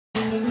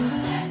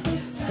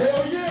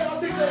Hell yeah, I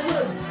think they're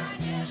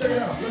ready. Check it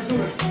out. Let's do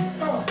this.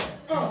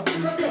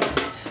 Let's go.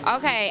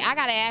 Okay, I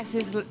gotta ask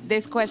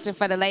this question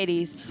for the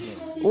ladies.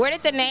 Where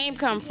did the name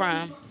come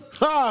from?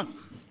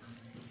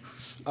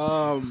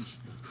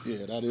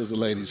 Yeah, that is a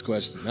ladies'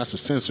 question. That's a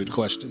censored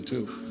question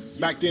too.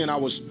 Back then, I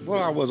was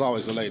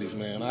always a ladies'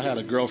 man. I had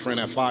a girlfriend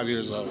at 5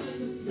 years old,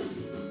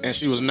 and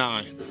she was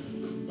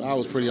 9. I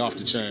was pretty off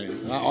the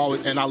chain.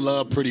 I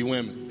love pretty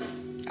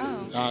women.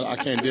 Oh. I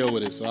can't deal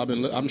with it, so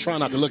I'm trying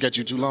not to look at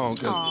you too long,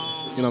 because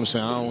you know what I'm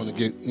saying. I don't want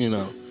to get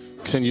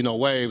send you no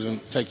waves and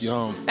take you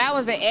home. That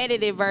was the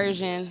edited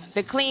version,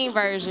 the clean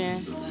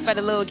version for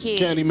the little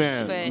kids.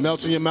 Candyman, but...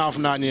 melts in your mouth,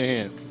 not in your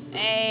hand.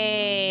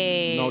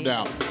 Hey. No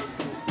doubt.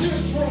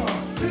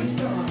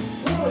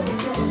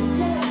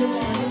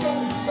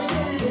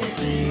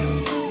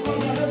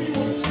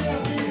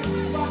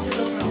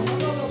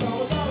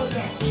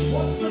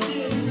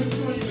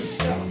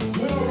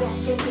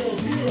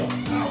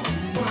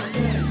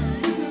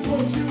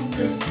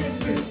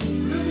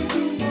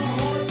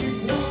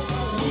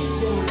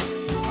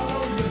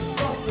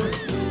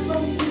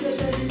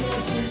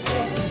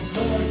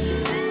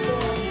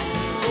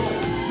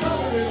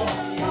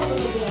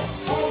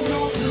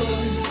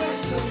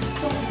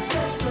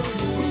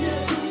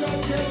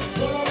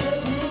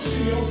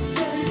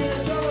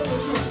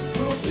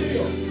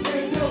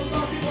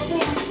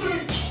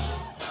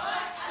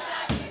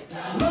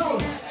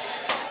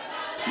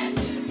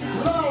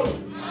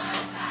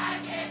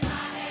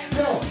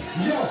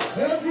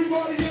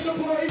 Everybody in the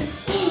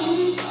place.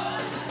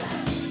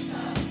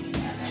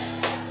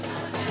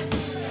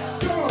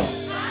 Come on.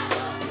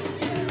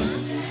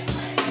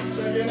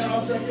 Check it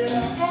out, check it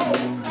out.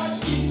 Oh.